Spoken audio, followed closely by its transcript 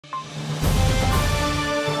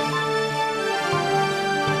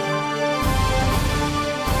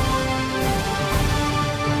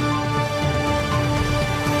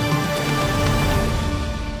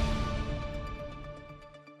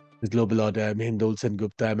This Global Order. I'm Hindol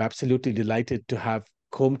Sengupta. I'm absolutely delighted to have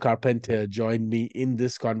Combe Carpentier join me in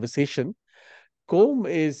this conversation. Combe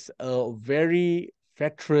is a very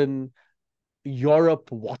veteran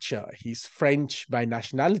Europe watcher. He's French by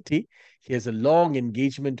nationality. He has a long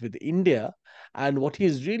engagement with India. And what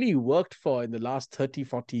he's really worked for in the last 30,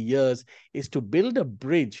 40 years is to build a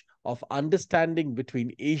bridge of understanding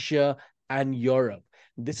between Asia and Europe.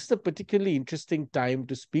 This is a particularly interesting time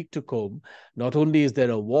to speak to Combe. Not only is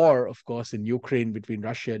there a war, of course, in Ukraine between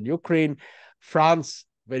Russia and Ukraine, France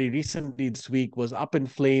very recently this week was up in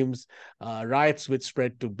flames. Riots which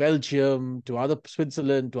spread to Belgium, to other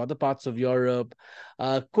Switzerland, to other parts of Europe.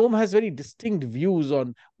 Combe has very distinct views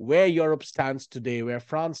on where Europe stands today, where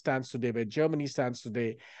France stands today, where Germany stands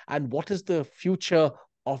today, and what is the future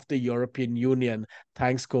of the European Union.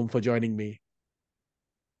 Thanks, Combe, for joining me.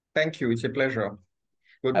 Thank you. It's a pleasure.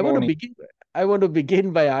 Good I want to morning. begin. I want to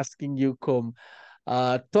begin by asking you, Combe,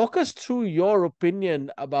 talk us through your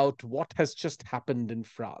opinion about what has just happened in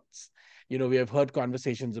France. You know, we have heard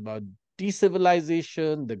conversations about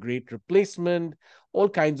decivilization, the great replacement, all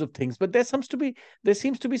kinds of things, but there seems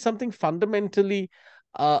to be something fundamentally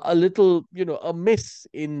a little, amiss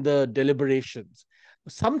in the deliberations.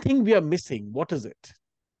 Something we are missing. What is it?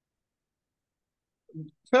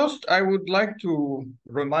 First, I would like to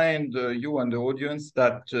remind you and the audience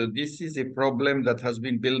that this is a problem that has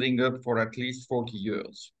been building up for at least 40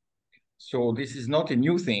 years. So this is not a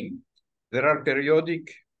new thing. There are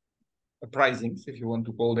periodic uprisings, if you want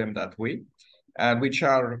to call them that way, which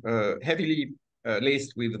are heavily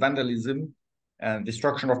laced with vandalism and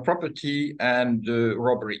destruction of property and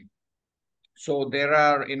robbery. So there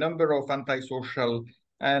are a number of antisocial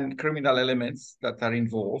and criminal elements that are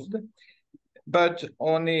involved. But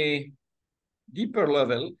on a deeper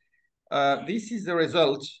level, this is the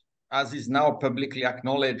result, as is now publicly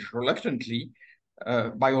acknowledged reluctantly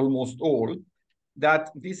by almost all,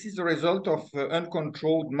 that this is the result of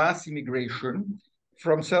uncontrolled mass immigration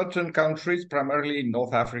from certain countries, primarily in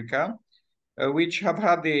North Africa, which have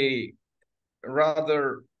had a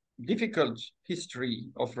rather difficult history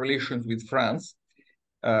of relations with France,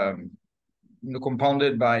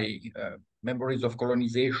 compounded by memories of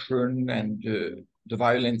colonization and the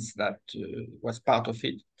violence that was part of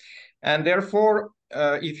it. And therefore,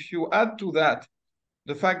 if you add to that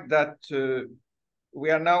the fact that we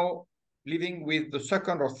are now living with the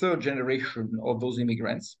second or third generation of those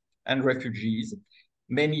immigrants and refugees,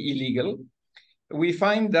 many illegal, we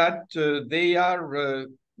find that they are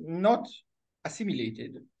not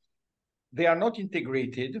assimilated, they are not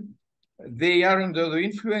integrated, they are under the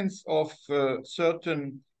influence of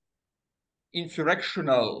certain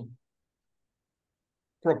insurrectional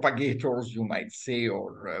propagators, you might say,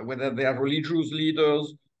 or whether they are religious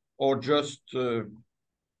leaders or just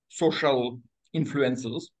social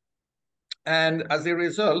influencers. And as a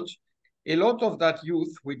result, a lot of that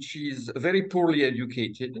youth, which is very poorly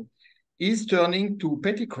educated, is turning to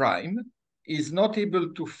petty crime, is not able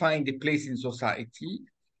to find a place in society.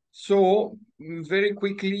 So very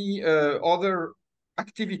quickly, other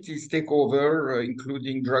activities take over,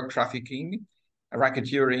 including drug trafficking,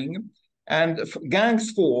 racketeering, and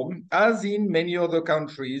gangs form, as in many other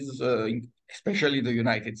countries, especially the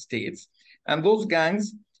United States. And those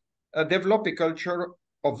gangs develop a culture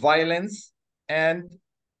of violence and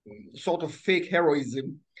sort of fake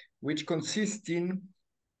heroism, which consists in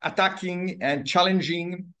attacking and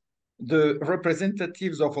challenging the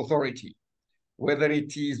representatives of authority, whether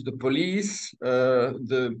it is the police,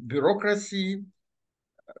 the bureaucracy,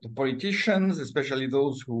 the politicians, especially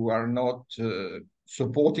those who are not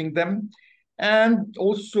supporting them, and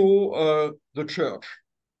also the church,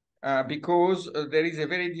 because there is a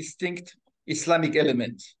very distinct Islamic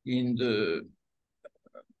element in the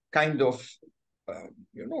kind of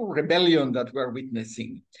rebellion that we're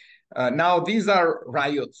witnessing. Now, these are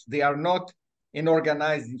riots. They are not an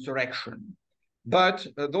organized insurrection. But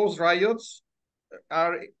those riots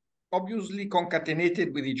are obviously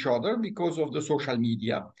concatenated with each other because of the social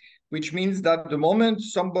media, which means that the moment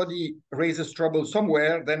somebody raises trouble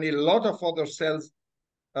somewhere, then a lot of other cells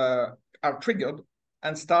are triggered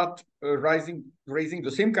and start raising the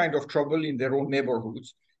same kind of trouble in their own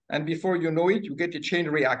neighborhoods. And before you know it, you get a chain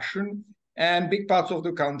reaction, and big parts of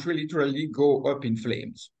the country literally go up in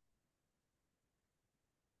flames.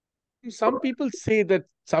 Some people say that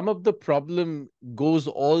some of the problem goes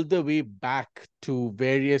all the way back to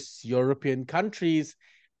various European countries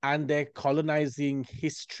and their colonizing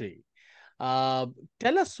history. Uh,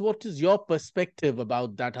 Tell us, what is your perspective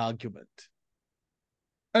about that argument?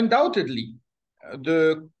 Undoubtedly,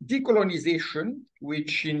 the decolonization,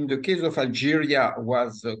 which in the case of Algeria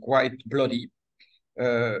was quite bloody,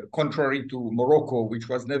 contrary to Morocco, which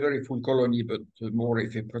was never a full colony, but more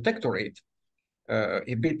of a protectorate,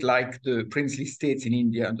 a bit like the princely states in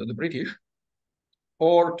India under the British,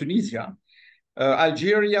 or Tunisia.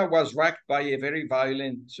 Algeria was racked by a very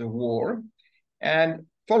violent war. And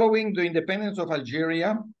following the independence of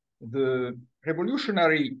Algeria, the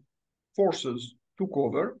revolutionary forces took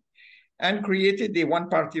over and created a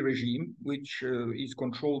one-party regime, which is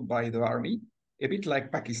controlled by the army, a bit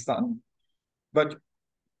like Pakistan, but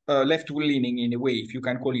left-leaning in a way, if you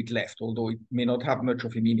can call it left, although it may not have much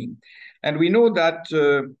of a meaning. And we know that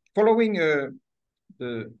following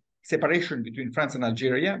the separation between France and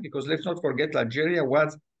Algeria, because let's not forget Algeria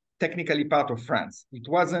was technically part of France. It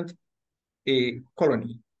wasn't a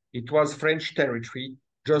colony. It was French territory,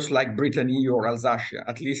 just like Brittany or Alsace,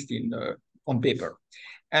 at least on paper.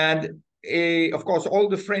 And of course, all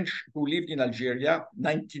the French who lived in Algeria,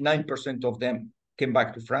 99% of them came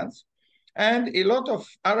back to France. And a lot of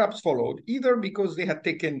Arabs followed, either because they had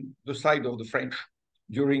taken the side of the French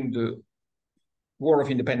during the War of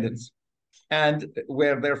Independence and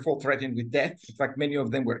were therefore threatened with death. In fact, many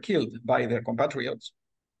of them were killed by their compatriots.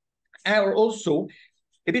 And also,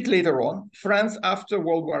 a bit later on, France, after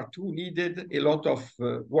World War II, needed a lot of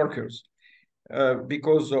workers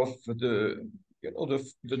because of the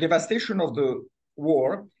devastation of the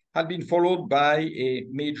war had been followed by a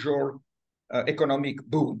major economic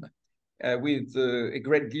boom with a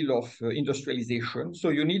great deal of industrialization. So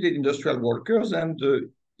you needed industrial workers, and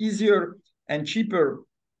easier and cheaper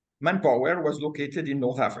manpower was located in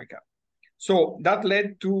North Africa. So that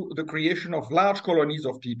led to the creation of large colonies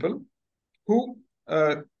of people who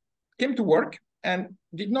came to work and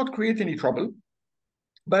did not create any trouble.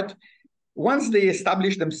 But once they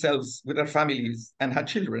established themselves with their families and had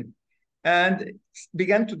children and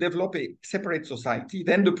began to develop a separate society,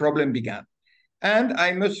 then the problem began. And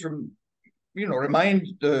I must remind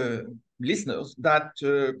the listeners that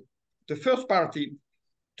the first party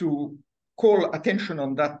to call attention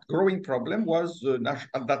on that growing problem was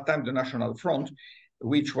at that time the National Front,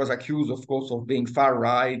 which was accused, of course, of being far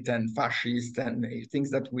right and fascist and things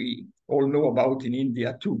that we all know about in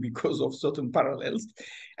India too, because of certain parallels.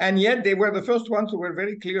 And yet they were the first ones who were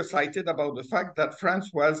very clear-sighted about the fact that France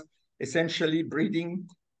was essentially breeding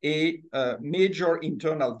a major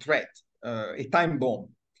internal threat, a time bomb.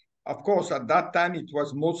 Of course, at that time, it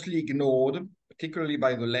was mostly ignored, particularly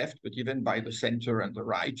by the left, but even by the center and the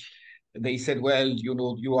right. They said, well,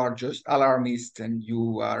 you are just alarmist and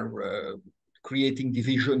you are creating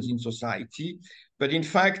divisions in society. But in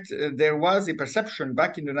fact, there was a perception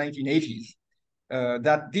back in the 1980s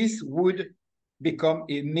that this would become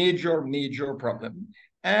a major, major problem.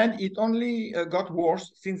 And it only got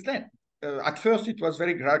worse since then. At first, it was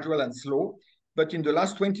very gradual and slow. But in the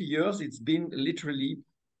last 20 years, it's been literally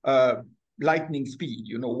lightning speed,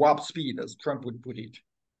 warp speed, as Trump would put it.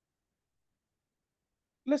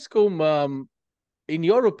 Let's go, in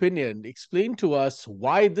your opinion, explain to us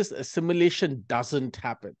why this assimilation doesn't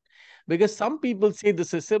happen. Because some people say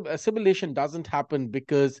this assimilation doesn't happen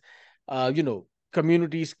because,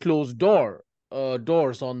 communities close doors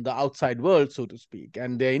on the outside world, so to speak,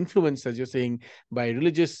 and they're influenced, as you're saying, by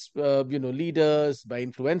religious, leaders, by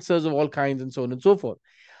influencers of all kinds, and so on and so forth.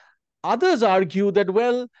 Others argue that,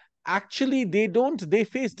 well, actually they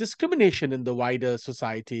face discrimination in the wider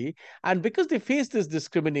society, and because they face this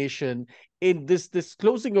discrimination, in this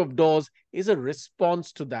closing of doors is a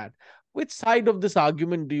response to that. Which side of this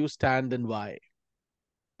argument do you stand, and why?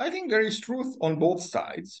 I think there is truth on both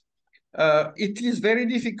sides. It is very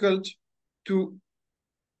difficult to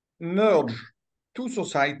merge two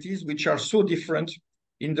societies which are so different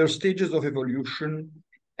in their stages of evolution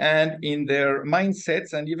and in their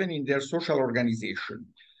mindsets and even in their social organization.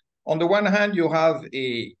 On the one hand, you have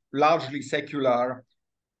a largely secular,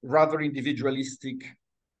 rather individualistic,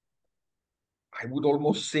 I would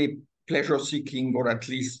almost say pleasure-seeking, or at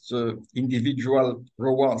least individual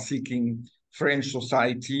reward-seeking French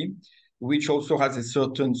society, which also has a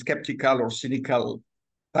certain skeptical or cynical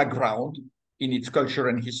background in its culture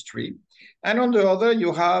and history. And on the other,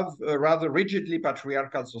 you have rather rigidly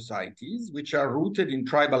patriarchal societies, which are rooted in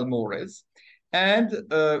tribal mores and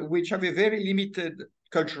which have a very limited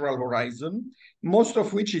cultural horizon, most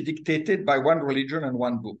of which is dictated by one religion and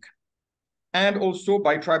one book, and also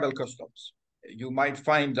by tribal customs. You might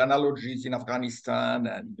find analogies in Afghanistan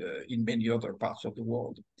and in many other parts of the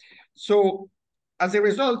world. So as a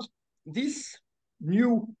result, this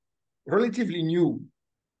relatively new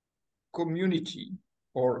community,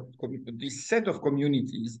 or this set of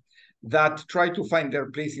communities that try to find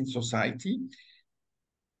their place in society,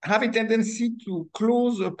 have a tendency to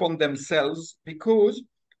close upon themselves because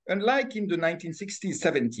unlike in the 1960s,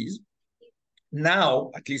 70s,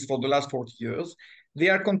 now, at least for the last 40 years, they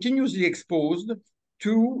are continuously exposed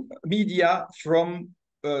to media from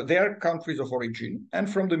their countries of origin and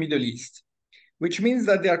from the Middle East, which means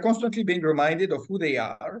that they are constantly being reminded of who they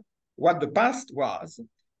are, what the past was,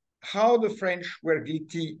 how the French were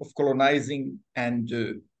guilty of colonizing and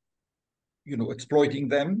exploiting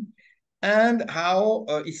them, and how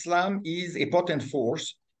Islam is a potent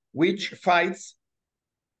force which fights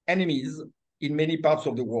enemies in many parts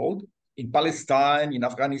of the world, in Palestine, in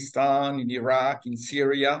Afghanistan, in Iraq, in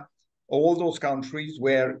Syria, all those countries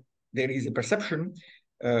where there is a perception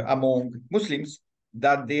among Muslims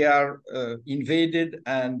that they are invaded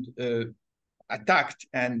and attacked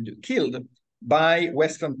and killed by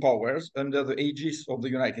Western powers under the aegis of the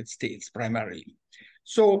United States, primarily.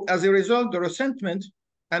 So as a result, the resentment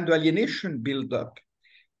and the alienation build up,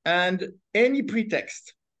 and any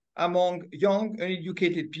pretext among young,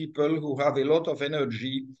 uneducated people who have a lot of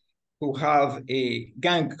energy, who have a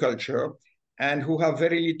gang culture, and who have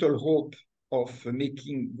very little hope of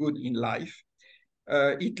making good in life,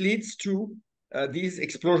 it leads to these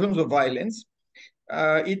explosions of violence.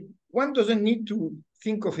 One doesn't need to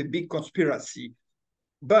think of a big conspiracy,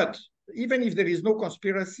 but even if there is no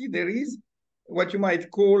conspiracy, there is what you might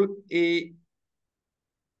call an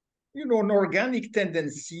organic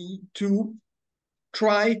tendency to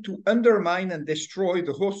try to undermine and destroy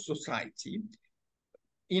the host society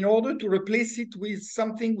in order to replace it with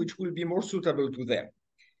something which will be more suitable to them.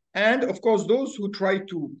 And of course, those who try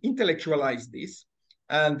to intellectualize this,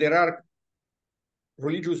 and there are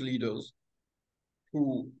religious leaders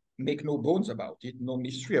who make no bones about it, no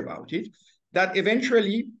mystery about it, that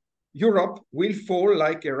eventually Europe will fall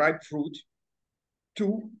like a ripe fruit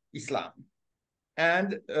to Islam.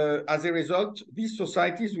 And as a result, these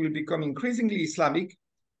societies will become increasingly Islamic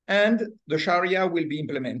and the Sharia will be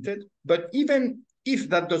implemented. But even if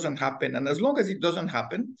that doesn't happen, and as long as it doesn't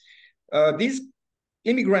happen, these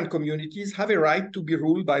immigrant communities have a right to be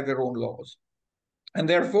ruled by their own laws. And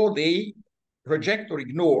therefore, they reject or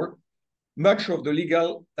ignore much of the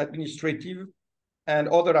legal, administrative, and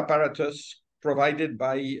other apparatus provided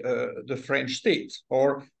by the French state,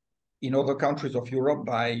 or in other countries of Europe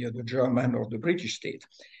by the German or the British state.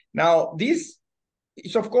 Now, this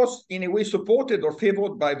is, of course, in a way supported or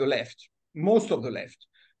favored by the left, most of the left,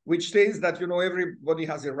 which says that, everybody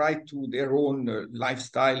has a right to their own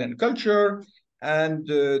lifestyle and culture, and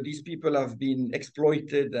these people have been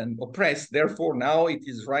exploited and oppressed. Therefore, now it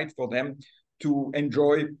is right for them to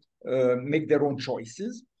enjoy, make their own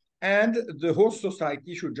choices. And the host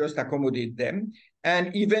society should just accommodate them.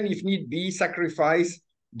 And even if need be, sacrifice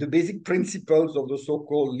the basic principles of the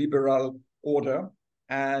so-called liberal order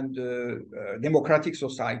and democratic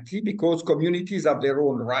society, because communities have their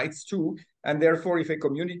own rights too. And therefore, if a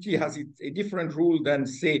community has a different rule than,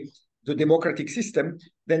 say, the democratic system,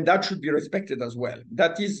 then that should be respected as well.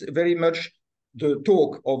 That is very much the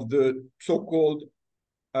talk of the so-called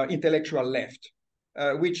intellectual left,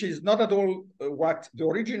 which is not at all what the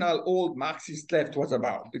original old Marxist left was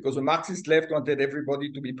about, because the Marxist left wanted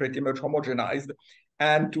everybody to be pretty much homogenized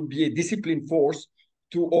and to be a disciplined force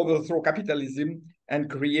to overthrow capitalism and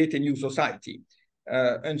create a new society.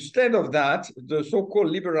 Instead of that, the so-called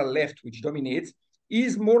liberal left, which dominates,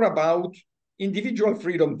 is more about individual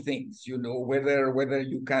freedom things, whether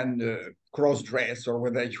you can cross-dress or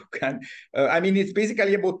whether you can, it's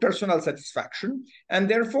basically about personal satisfaction. And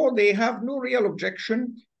therefore, they have no real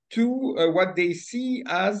objection to what they see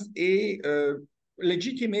as a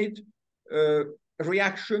legitimate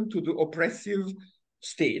reaction to the oppressive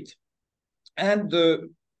state. And the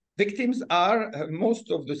victims are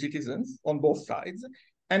most of the citizens on both sides,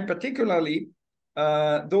 and particularly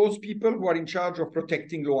those people who are in charge of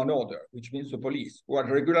protecting law and order, which means the police, who are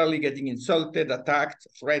regularly getting insulted, attacked,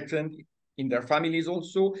 threatened in their families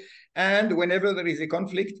also. And whenever there is a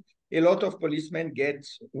conflict, a lot of policemen get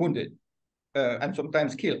wounded and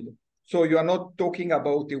sometimes killed. So you are not talking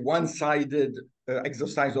about a one-sided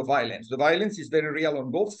exercise of violence. The violence is very real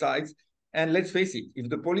on both sides. And let's face it, if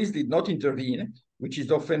the police did not intervene, which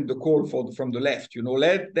is often the call from the left,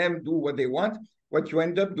 let them do what they want, what you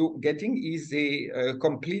end up getting is a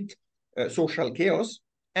complete social chaos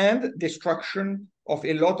and destruction of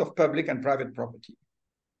a lot of public and private property.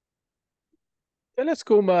 Tell us,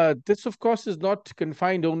 Kuma, this, of course, is not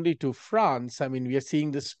confined only to France. We are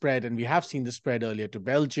seeing this spread, and we have seen this spread earlier to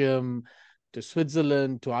Belgium, to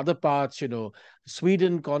Switzerland, to other parts,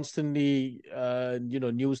 Sweden constantly,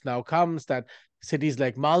 news now comes that cities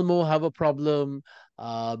like Malmo have a problem,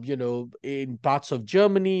 in parts of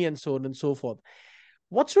Germany and so on and so forth.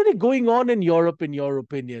 What's really going on in Europe, in your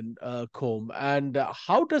opinion, Combe, and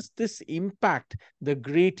how does this impact the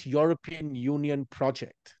great European Union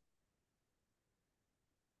project?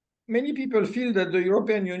 Many people feel that the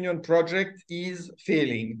European Union project is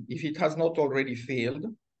failing, if it has not already failed,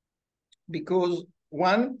 because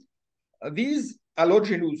one, these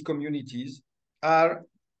allogenous communities are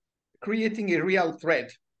creating a real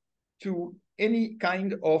threat to any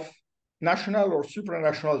kind of national or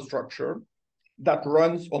supranational structure that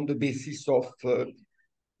runs on the basis of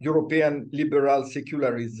European liberal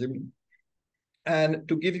secularism. And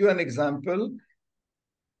to give you an example,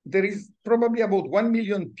 there is probably about 1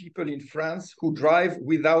 million people in France who drive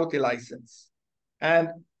without a license. And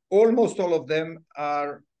almost all of them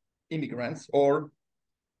are immigrants or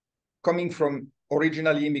coming from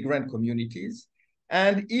originally immigrant communities.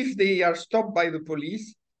 And if they are stopped by the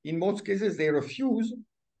police, in most cases, they refuse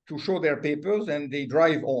to show their papers and they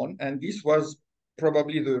drive on. And this was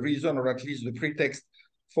probably the reason, or at least the pretext,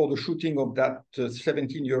 for the shooting of that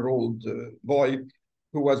 17-year-old boy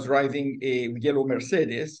who was driving a yellow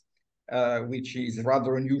Mercedes, which is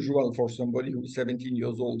rather unusual for somebody who's 17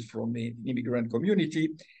 years old from an immigrant community,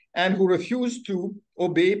 and who refused to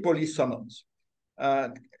obey police summons.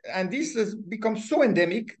 And this has become so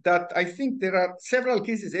endemic that I think there are several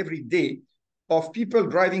cases every day of people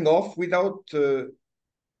driving off without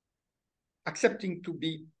accepting to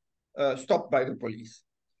be stopped by the police.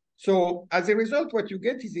 So as a result, what you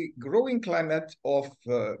get is a growing climate of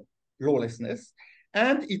lawlessness,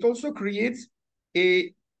 and it also creates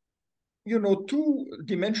a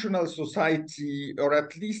two-dimensional society, or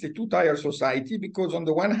at least a two-tier society, because on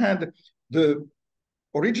the one hand, the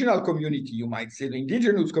original community, you might say, the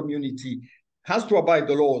indigenous community, has to abide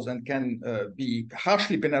the laws and can be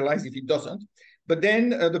harshly penalized if it doesn't. But then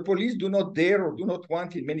the police do not dare or do not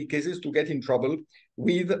want, in many cases, to get in trouble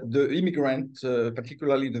with the immigrant,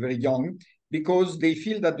 particularly the very young, because they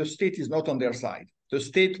feel that the state is not on their side.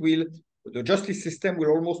 The justice system will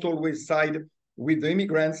almost always side with the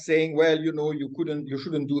immigrants, saying, well, you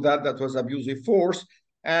shouldn't do that. That was abusive force.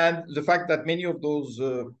 And the fact that many of those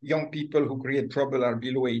young people who create trouble are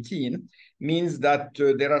below 18 means that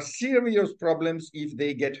there are serious problems if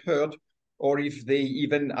they get hurt or if they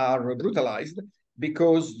even are brutalized,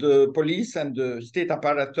 because the police and the state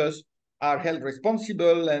apparatus are held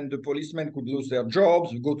responsible, and the policemen could lose their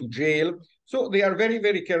jobs, go to jail. So they are very,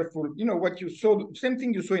 very careful. What you saw, same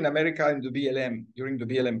thing you saw in America in the BLM, during the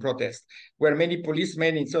BLM protest, where many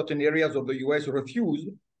policemen in certain areas of the US refused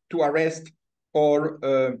to arrest or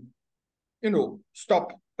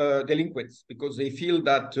stop delinquents, because they feel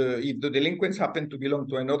that if the delinquents happen to belong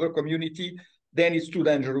to another community, then it's too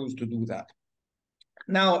dangerous to do that.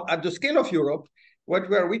 Now, at the scale of Europe, what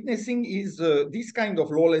we are witnessing is this kind of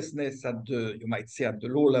lawlessness at the, you might say, at the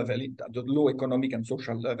low level, at the low economic and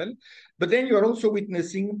social level. But then you are also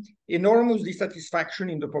witnessing enormous dissatisfaction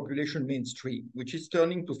in the population mainstream, which is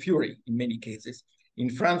turning to fury in many cases. In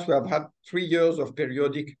France, we have had 3 years of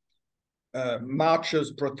periodic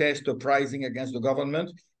marches, protests, uprising against the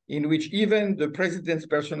government, in which even the president's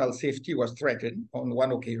personal safety was threatened on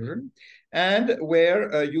one occasion, and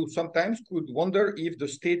where you sometimes could wonder if the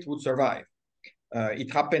state would survive.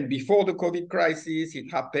 It happened before the COVID crisis.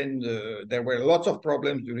 It happened, there were lots of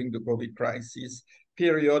problems during the COVID crisis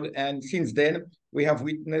period. And since then, we have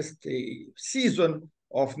witnessed a season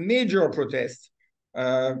of major protests,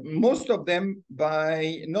 most of them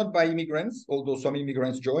not by immigrants, although some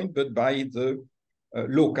immigrants joined, but by the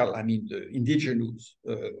local, the indigenous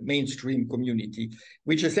mainstream community,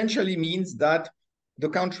 which essentially means that the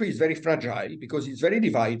country is very fragile because it's very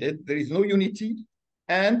divided. There is no unity.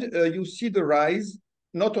 And you see the rise,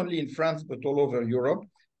 not only in France, but all over Europe,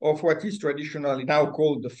 of what is traditionally now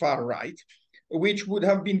called the far right, which would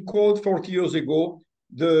have been called 40 years ago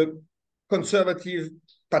the conservative,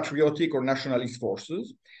 patriotic, or nationalist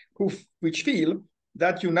forces, which feel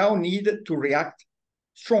that you now need to react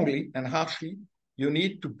strongly and harshly. You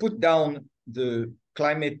need to put down the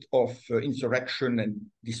climate of insurrection and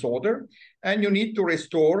disorder, and you need to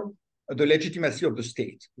restore the legitimacy of the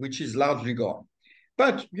state, which is largely gone.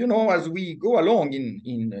 But, as we go along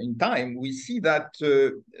in time, we see that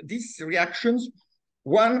these reactions,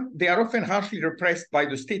 one, they are often harshly repressed by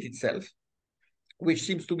the state itself, which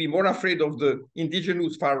seems to be more afraid of the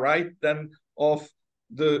indigenous far right than of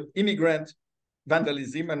the immigrant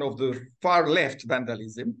vandalism and of the far left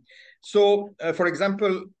vandalism. So, for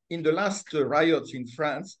example, in the last riots in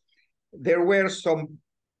France, there were some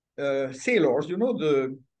sailors,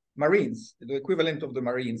 the Marines, the equivalent of the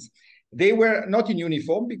Marines. They were not in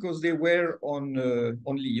uniform because they were on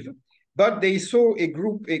leave, but they saw a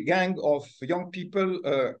gang of young people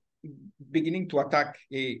beginning to attack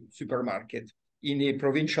a supermarket in a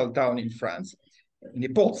provincial town in France, in a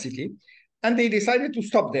port city, and they decided to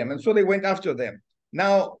stop them, and so they went after them.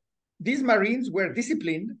 Now, these Marines were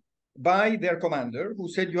disciplined by their commander, who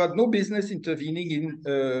said you had no business intervening in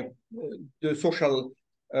the social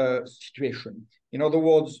situation. In other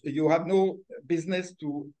words, you have no business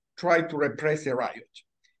to try to repress a riot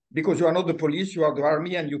because you are not the police, you are the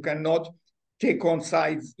army, and you cannot take on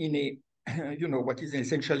sides in a, what is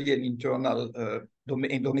essentially an internal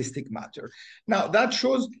domestic matter. Now, that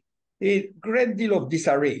shows a great deal of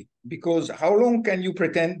disarray, because how long can you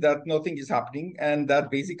pretend that nothing is happening and that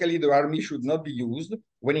basically the army should not be used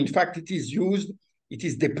when in fact it is used, it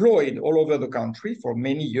is deployed all over the country for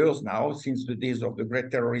many years now, since the days of the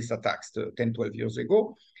great terrorist attacks 10, 12 years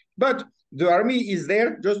ago. But the army is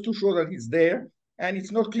there just to show that it's there, and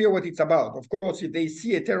it's not clear what it's about. Of course, if they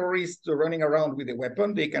see a terrorist running around with a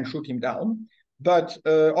weapon, they can shoot him down. But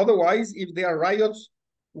otherwise, if there are riots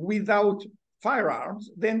without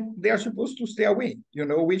firearms, then they are supposed to stay away,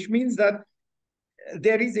 which means that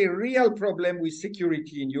there is a real problem with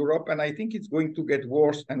security in Europe, and I think it's going to get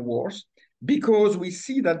worse and worse, because we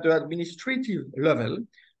see that the administrative level,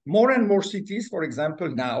 more and more cities, for example,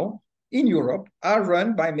 now in Europe, are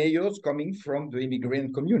run by mayors coming from the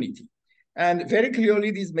immigrant community. And very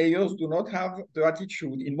clearly, these mayors do not have the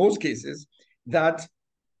attitude, in most cases, that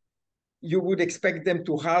you would expect them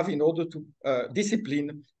to have in order to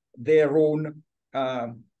discipline their own,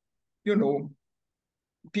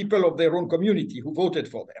 people of their own community who voted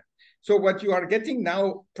for them. So what you are getting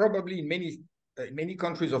now, probably in many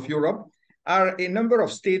countries of Europe, are a number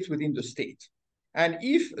of states within the state. And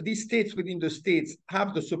if these states within the states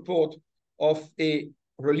have the support of a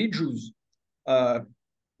religious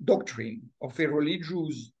doctrine, of a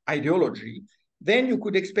religious ideology, then you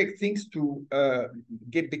could expect things to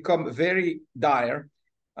become very dire,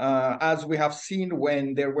 as we have seen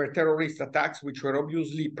when there were terrorist attacks, which were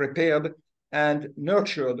obviously prepared and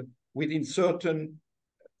nurtured within certain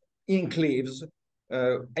enclaves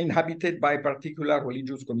inhabited by a particular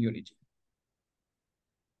religious community.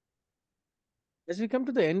 As we come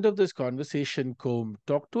to the end of this conversation, Combe,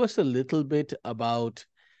 talk to us a little bit about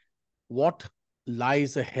what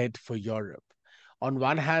lies ahead for Europe. On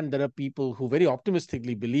one hand, there are people who very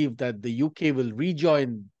optimistically believe that the UK will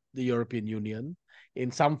rejoin the European Union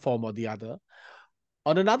in some form or the other.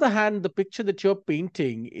 On another hand, the picture that you're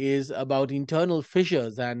painting is about internal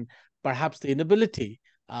fissures and perhaps the inability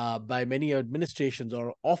by many administrations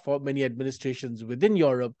or of many administrations within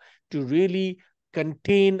Europe to really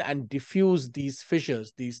contain and diffuse these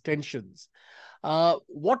fissures, these tensions.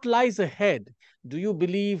 What lies ahead? Do you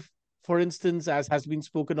believe, for instance, as has been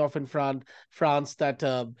spoken of in France, that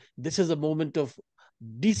this is a moment of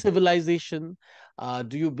decivilization?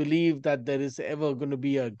 Do you believe that there is ever going to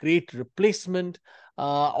be a great replacement?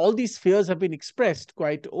 All these fears have been expressed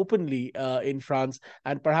quite openly in France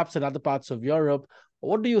and perhaps in other parts of Europe.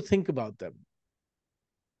 What do you think about them?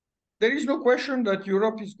 There is no question that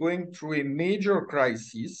Europe is going through a major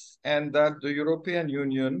crisis and that the European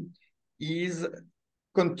Union is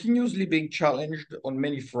continuously being challenged on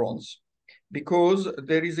many fronts, because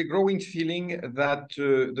there is a growing feeling that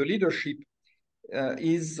the leadership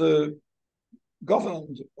is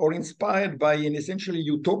governed or inspired by an essentially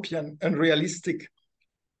utopian, unrealistic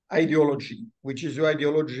ideology, which is the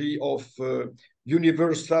ideology of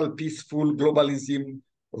universal, peaceful globalism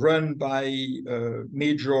run by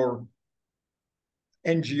major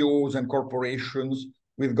NGOs and corporations,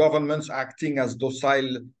 with governments acting as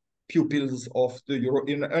docile pupils of the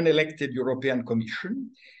unelected European Commission.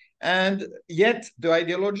 And yet the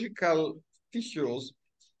ideological fissures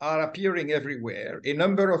are appearing everywhere. A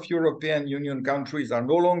number of European Union countries are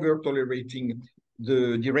no longer tolerating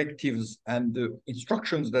the directives and the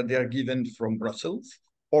instructions that they are given from Brussels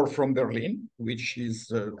or from Berlin, which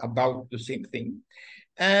is about the same thing.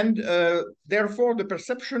 And therefore, the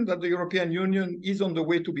perception that the European Union is on the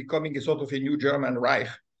way to becoming a sort of a new German Reich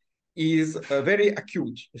is very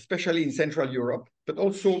acute, especially in Central Europe, but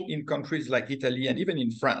also in countries like Italy and even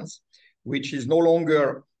in France, which is no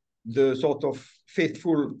longer the sort of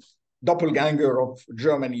faithful doppelganger of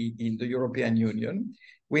Germany in the European Union.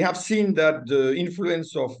 We have seen that the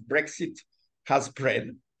influence of Brexit has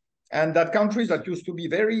spread, and that countries that used to be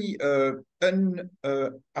very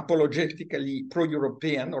unapologetically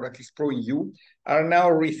pro-European, or at least pro-EU, are now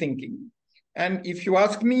rethinking. And if you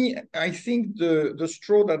ask me, I think the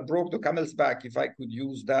straw that broke the camel's back, if I could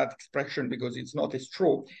use that expression, because it's not a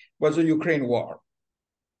straw, was the Ukraine war.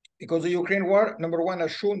 Because the Ukraine war, number one,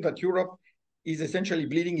 has shown that Europe is essentially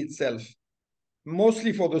bleeding itself,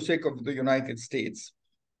 mostly for the sake of the United States.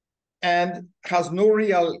 and has no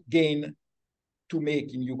real gain to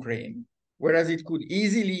make in Ukraine. Whereas it could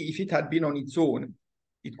easily, if it had been on its own,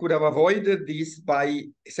 it could have avoided this by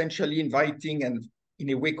essentially inviting and in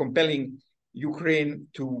a way compelling Ukraine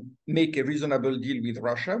to make a reasonable deal with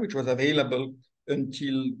Russia, which was available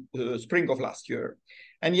until the spring of last year.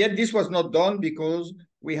 And yet this was not done because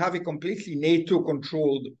we have a completely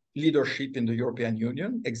NATO-controlled leadership in the European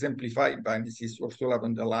Union, exemplified by Mrs. Ursula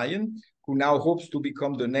von der Leyen, who now hopes to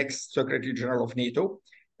become the next Secretary General of NATO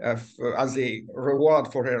as a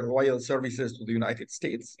reward for her loyal services to the United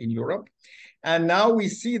States in Europe. And now we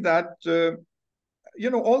see that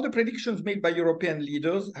all the predictions made by European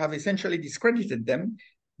leaders have essentially discredited them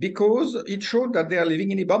because it showed that they are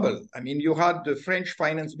living in a bubble. I mean, you had the French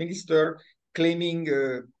finance minister claiming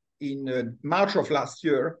in March of last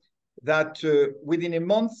year that within a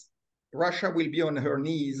month, Russia will be on her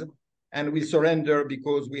knees and will surrender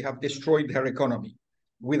because we have destroyed her economy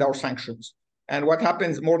with our sanctions. And what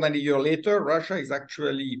happens more than a year later, Russia is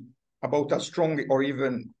actually about as strong or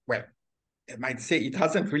even, well, I might say it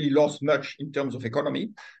hasn't really lost much in terms of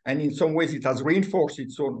economy. And in some ways, it has reinforced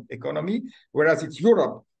its own economy, whereas it's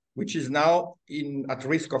Europe, which is now at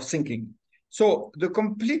risk of sinking. So the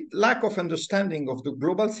complete lack of understanding of the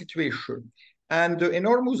global situation and the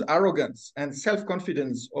enormous arrogance and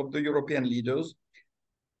self-confidence of the European leaders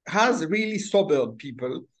has really sobered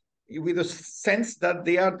people with a sense that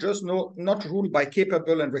they are just not ruled by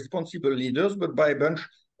capable and responsible leaders, but by a bunch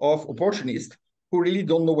of opportunists who really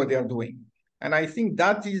don't know what they are doing. And I think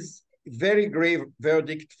that is a very grave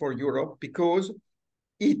verdict for Europe because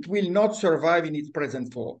it will not survive in its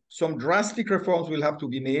present form. Some drastic reforms will have to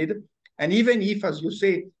be made. And even if, as you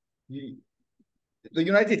say, the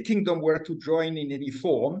United Kingdom were to join in any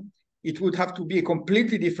form, it would have to be a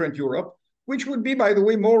completely different Europe, which would be, by the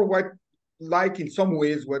way, more like in some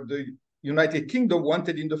ways what the United Kingdom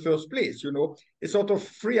wanted in the first place, a sort of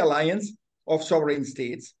free alliance of sovereign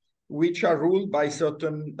states, which are ruled by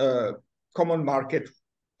certain common market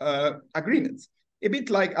agreements, a bit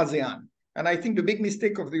like ASEAN. And I think the big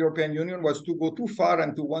mistake of the European Union was to go too far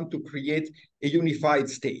and to want to create a unified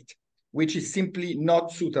state, which is simply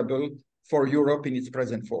not suitable for Europe in its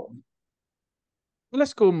present form.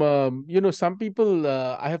 Let's go. Some people,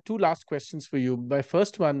 I have two last questions for you. My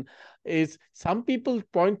first one is some people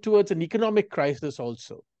point towards an economic crisis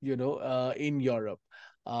also, in Europe.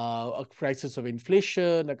 A crisis of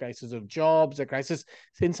inflation, a crisis of jobs, a crisis,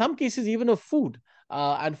 in some cases, even of food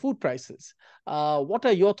and food prices. What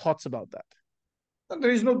are your thoughts about that?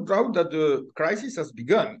 There is no doubt that the crisis has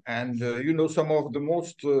begun. And, some of the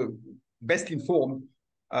most best informed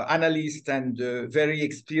analysts and very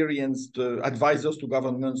experienced advisors to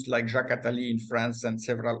governments like Jacques Attali in France and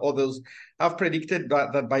several others have predicted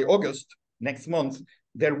that by August next month,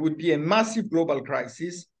 there would be a massive global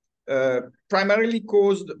crisis, primarily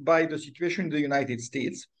caused by the situation in the United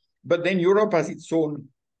States. But then Europe has its own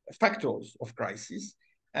factors of crisis.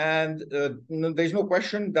 And there's no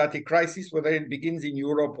question that a crisis, whether it begins in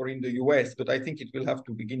Europe or in the US, but I think it will have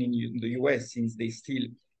to begin in the US since they still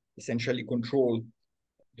essentially control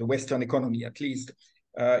the Western economy, at least.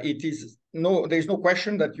 There's no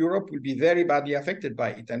question that Europe will be very badly affected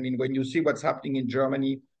by it. I mean, when you see what's happening in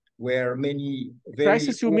Germany, where many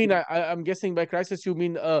crisis, you mean? I'm guessing by crisis you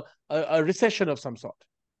mean a recession of some sort.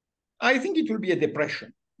 I think it will be a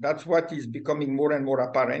depression. That's what is becoming more and more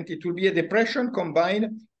apparent. It will be a depression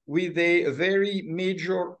combined with a very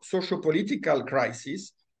major socio-political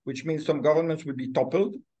crisis, which means some governments will be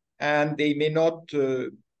toppled and they may not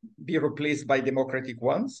be replaced by democratic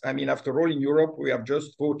ones. I mean, after all, in Europe, we have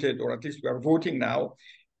just voted, or at least we are voting now.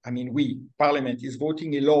 I mean, Parliament is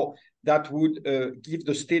voting a law that would give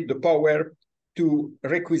the state the power to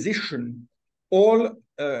requisition all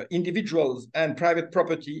individuals and private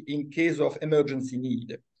property in case of emergency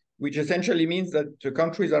need, which essentially means that the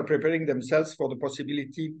countries are preparing themselves for the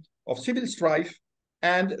possibility of civil strife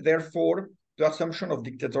and therefore the assumption of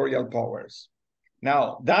dictatorial powers.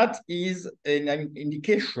 Now, that is an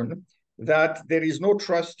indication that there is no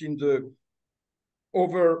trust in the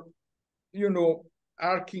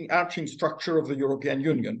arching structure of the European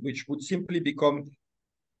Union, which would simply become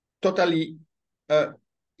totally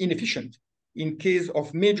inefficient in case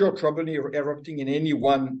of major trouble erupting in any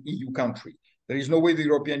one EU country. There is no way the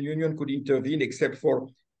European Union could intervene except for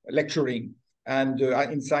lecturing and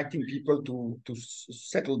inciting people to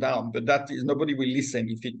settle down. But nobody will listen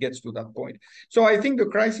if it gets to that point. So I think the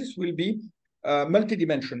crisis will be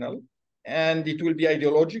multidimensional, and it will be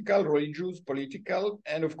ideological, religious, political,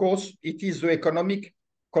 and of course, it is the economic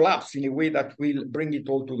collapse in a way that will bring it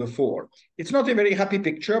all to the fore. It's not a very happy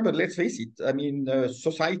picture, but let's face it. I mean,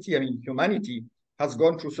 humanity has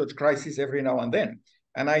gone through such crisis every now and then.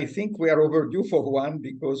 And I think we are overdue for one,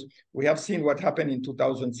 because we have seen what happened in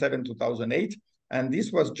 2007, 2008, and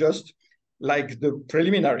this was just like the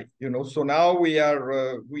preliminary, So now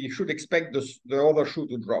we should expect the other shoe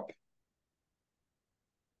to drop.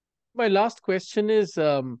 My last question is,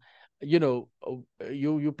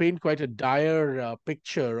 you paint quite a dire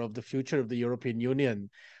picture of the future of the European Union,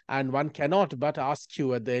 and one cannot but ask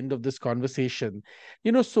you at the end of this conversation,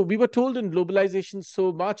 so we were told in globalization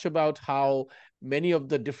so much about how many of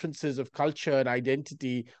the differences of culture and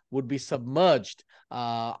identity would be submerged,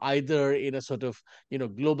 either in a sort of,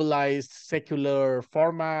 globalized secular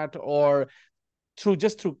format, or through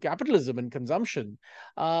capitalism and consumption.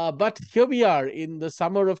 But here we are in the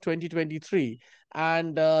summer of 2023,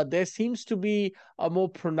 and there seems to be a more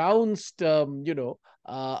pronounced,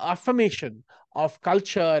 affirmation of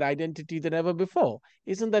culture and identity than ever before.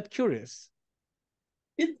 Isn't that curious?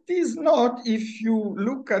 It is not, if you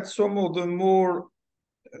look at some of the more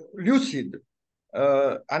lucid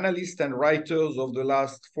analysts and writers of the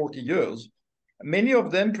last 40 years. Many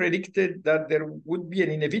of them predicted that there would be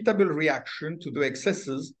an inevitable reaction to the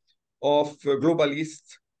excesses of globalist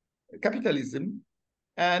capitalism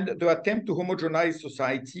and the attempt to homogenize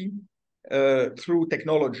society through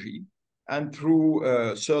technology and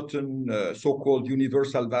through certain so-called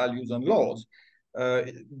universal values and laws.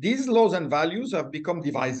 These laws and values have become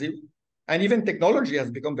divisive, and even technology has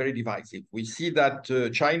become very divisive. We see that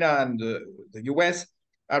China and the US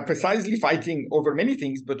are precisely fighting over many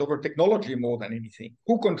things, but over technology more than anything.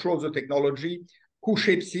 Who controls the technology, who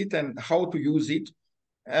shapes it, and how to use it,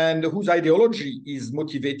 and whose ideology is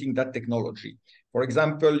motivating that technology. For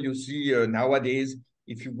example, you see nowadays,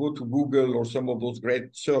 if you go to Google or some of those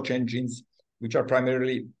great search engines, which are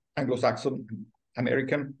primarily Anglo-Saxon,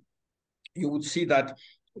 American, you would see that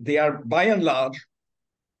they are by and large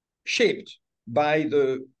shaped by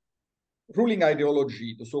the ruling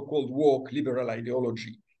ideology, the so-called woke liberal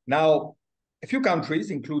ideology. Now, a few countries,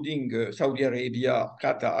 including Saudi Arabia,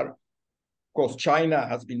 Qatar, of course, China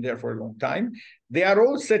has been there for a long time, they are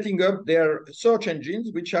all setting up their search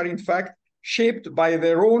engines, which are in fact shaped by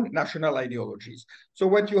their own national ideologies. So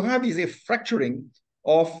what you have is a fracturing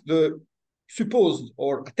of the supposed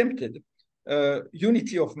or attempted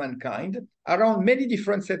unity of mankind around many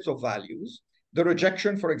different sets of values. The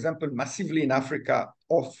rejection, for example, massively in Africa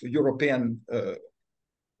of European,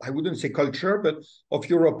 I wouldn't say culture, but of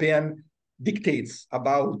European dictates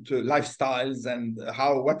about lifestyles and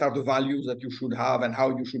what are the values that you should have and how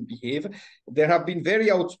you should behave. There have been very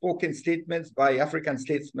outspoken statements by African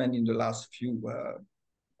statesmen in the last few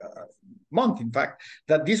months, in fact,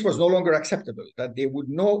 that this was no longer acceptable, that they would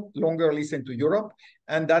no longer listen to Europe,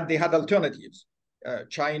 and that they had alternatives.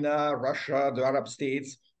 China, Russia, the Arab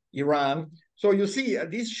states, Iran. So you see,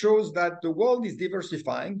 this shows that the world is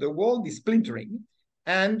diversifying, the world is splintering,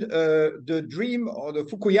 and the dream, or the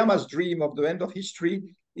Fukuyama's dream of the end of history,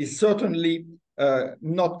 is certainly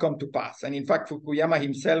not come to pass. And in fact, Fukuyama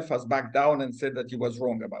himself has backed down and said that he was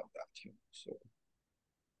wrong about that. So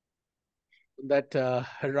that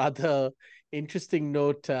rather interesting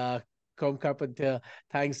note, Carpentier,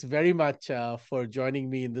 thanks very much for joining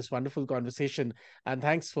me in this wonderful conversation, and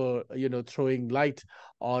thanks for throwing light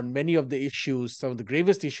on many of the issues, some of the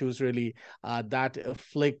gravest issues really, that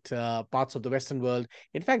afflict parts of the Western world.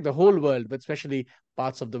 In fact, the whole world, but especially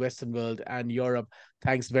parts of the Western world and Europe.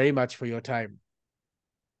 Thanks very much for your time.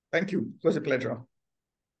 Thank you. It was a pleasure.